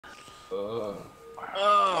Oh,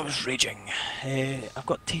 I was raging. I've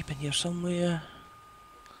got tape in here somewhere.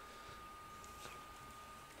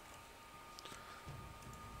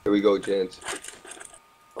 Here we go, gents.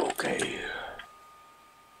 Okay.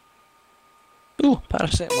 Ooh,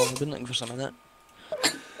 paracetamol. I've been looking for some of that.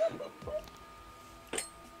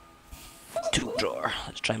 Tool drawer.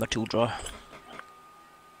 Let's try my tool drawer.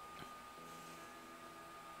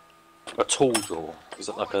 A tool drawer? Is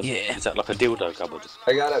that like a Is that like a dildo cupboard?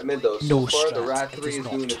 I gotta admit though, so No, far the Strat, Rat it 3 is is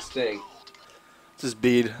doing not. its thing. This is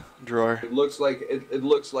bead drawer. It looks like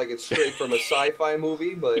it's straight from a sci-fi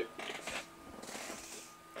movie, but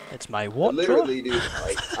It's my what drawer? literally, dude,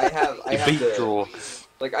 like I have the drawer.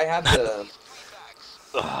 like I have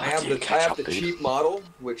the cheap model,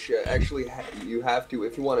 which actually you have to,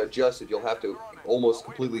 if you want to adjust it, you'll have to almost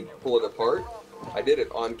completely pull it apart. I did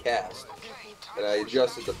it on cast, and I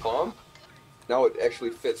adjusted the palm. Now it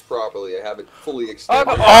actually fits properly. I have it fully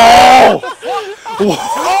extended. Oh!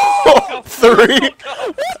 Three?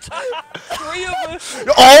 Three of us!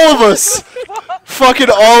 All of us! Fucking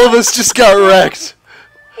all of us just got wrecked.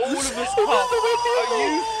 All of us come. Are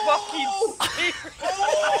you fucking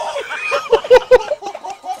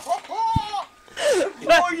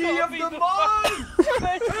Employee of the month!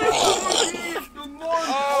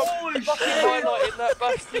 Oh, fucking highlighted that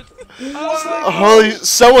bastard. Holy,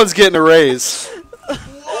 someone's getting a raise.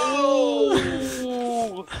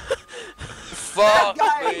 Whoa! Fuck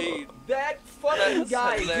me. That fucking That's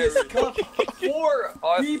guy hilarious. just cuffed 4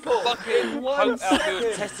 people fucking in 1 hope our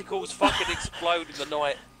second. testicles fucking explode in the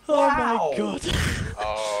night. Oh Wow. my god.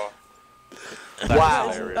 Oh.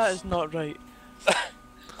 Wow. That is not right.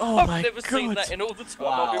 Oh I've my never god. seen that in all the time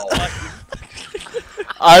Wow. I've been playing.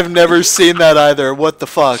 I've never seen that either. What the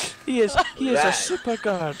fuck? He is a That- super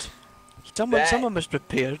guard. that- Someone was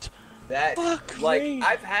prepared. That, Fuck like, me.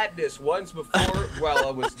 I've had this once before while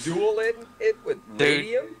I was dueling it with Dude,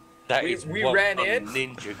 radium. That We- is we what ran a in,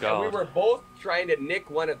 ninja And we guard. were both trying to nick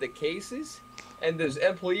one of the cases, and this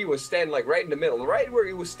employee was standing like right in the middle, right where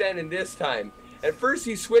he was standing this time. At first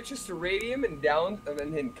he switches to radium and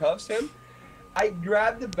then cuffs him. I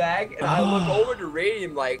grab the bag and I look over to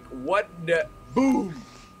radium like, what the boom,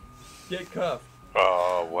 get cuffed.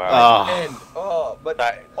 Oh wow. And but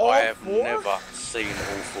That all I have 4? never seen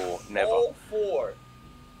all 4. Never. All 4.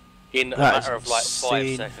 In a That matter is of like 5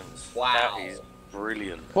 insane. seconds. Wow. That is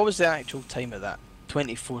brilliant. What was the actual time of that?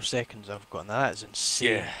 24 seconds I've got. Now that is insane.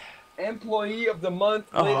 Yeah. Employee of the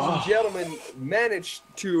month, ladies and Oh. gentlemen, managed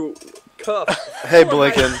to cuff Hey, 4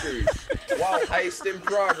 Blinken. heisters while heist in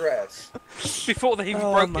progress. Before they even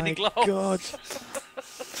Oh broke my any glass. god.